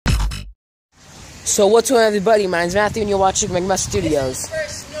So what's up, everybody? My name's Matthew and you're watching McMuff Studios. This is the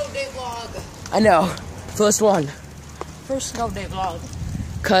first snow day vlog. I know. First one. First snow day vlog.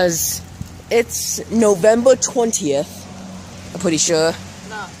 Cause it's November 20th. I'm pretty sure.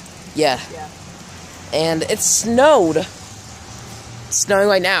 No. Yeah. And it snowed. It's snowing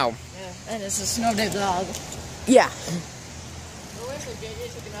right now. Yeah. And it's a snow day vlog. Yeah.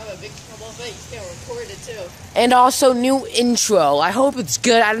 And also new intro. I hope it's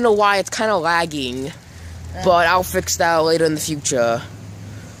good. I don't know why it's kind of lagging. But I'll fix that later in the future.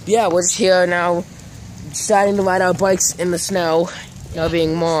 Yeah, we're just here now, deciding to ride our bikes in the snow. You know,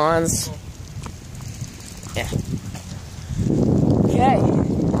 being morons. Yeah. Okay,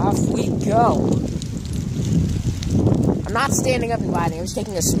 off we go. I'm not standing up and riding, I'm just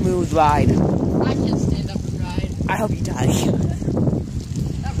taking a smooth ride. I can stand up and ride. I hope you die.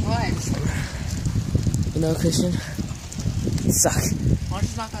 That rhymes. You know, Christian? You suck. Why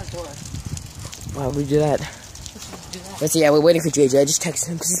don't you knock on the door? Why would we do that? Let's see, yeah, we're waiting for JJ. I just texted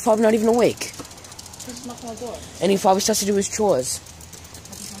him because he's probably not even awake. Just knock on the door. And he probably starts to do his chores.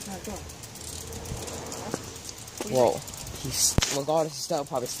 Just knock on the door. Whoa. He's, regardless, he's still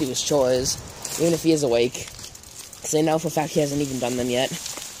probably do his chores, even if he is awake. Because I know for a fact he hasn't even done them yet.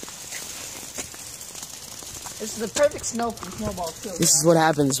 It's the perfect snow for snowball, too. This is what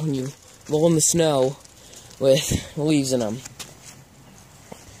happens when you roll in the snow with leaves in them.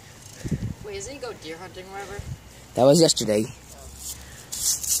 Wait, isn't he go deer hunting or whatever? That was yesterday.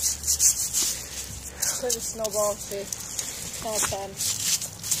 Perfect snowball, see. 10 out of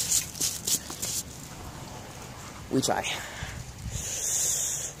 10. We try.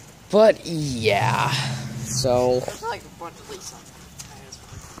 But, yeah. So, There's like a bunch of leaves on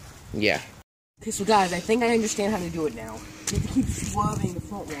it. yeah. Okay, so guys, I think I understand how to do it now. You have to keep swerving the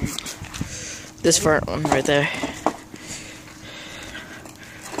front one. This front one right there.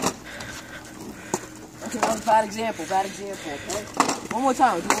 Okay, that was a bad example, okay? One more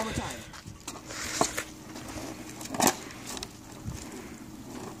time, do it one more time.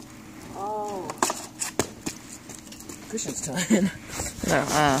 Oh. Christian's turn. No,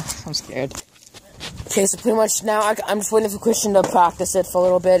 I'm scared. Okay, so pretty much now I'm just waiting for Christian to practice it for a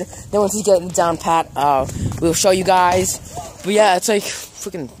little bit. Then once he gets it down pat, we'll show you guys. But yeah, it's like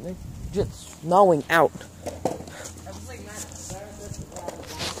freaking just snowing out.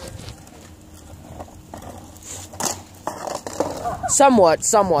 Somewhat.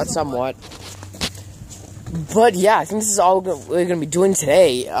 But yeah, I think this is all we're gonna be doing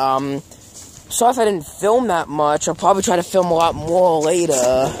today. Sorry if I didn't film that much. I'll probably try to film a lot more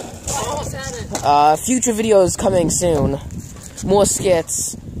later. Future videos coming soon. More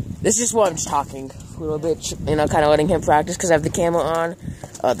skits. This is just what I'm just talking a little bit, you know, kind of letting him practice because I have the camera on.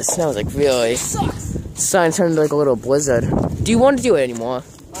 The snow is like really. Sucks. It's starting to turn into like a little blizzard. Do you want to do it anymore?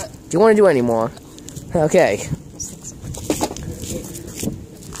 What? Do you want to do it anymore? Okay.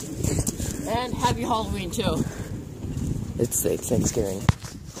 And happy Halloween too. It's Thanksgiving.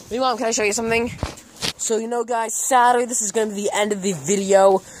 Hey, Mom, can I show you something? So, you know, guys, Saturday, this is going to be the end of the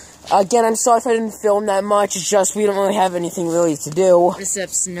video. Again, I'm sorry if I didn't film that much. It's just we don't really have anything really to do.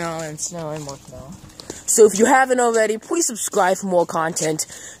 Except snow and more snow. So, if you haven't already, please subscribe for more content.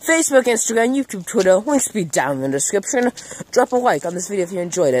 Facebook, Instagram, YouTube, Twitter. Links will be down in the description. Drop a like on this video if you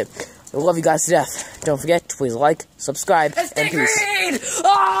enjoyed it. I love you guys to death. Don't forget to please like, subscribe, and peace.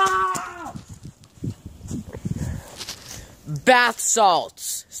 Ah! Bath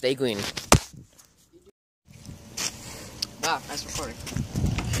salts. Stay green. Wow, nice recording.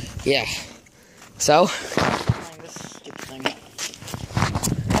 Yeah. So?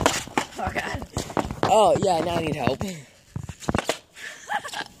 Oh god. Oh, yeah, now I need help. Hey,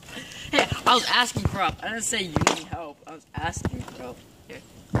 I was asking for help. I didn't say you need help. I was asking for help. Here.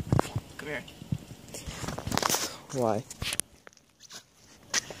 Come here. Why?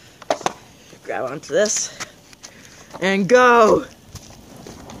 Grab onto this. And go!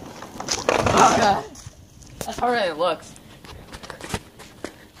 Oh god. That's how it looks.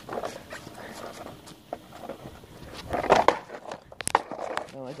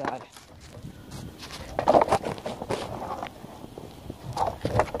 Oh my god.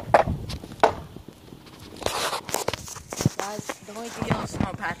 Guys, don't like the yellow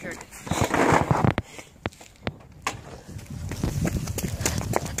snow, Patrick.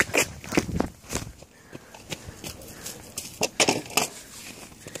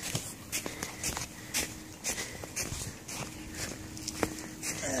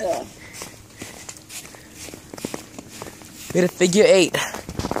 Made a figure 8.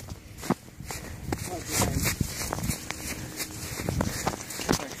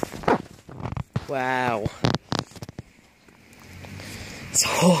 Wow.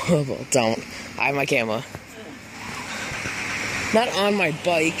 So, Well, don't. I have my camera. Not on my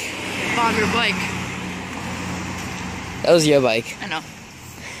bike. On your bike. That was your bike. I know.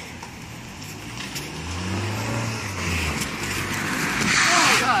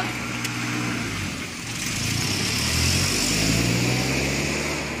 Oh, God.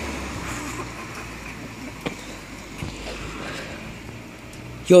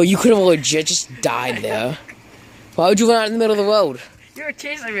 Yo, you could have legit just died there. Why would you run out in the middle of the road? You were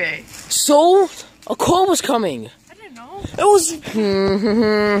chasing me. So, a car was coming. I didn't know. It was.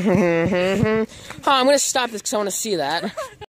 I'm gonna stop this because I want to see that.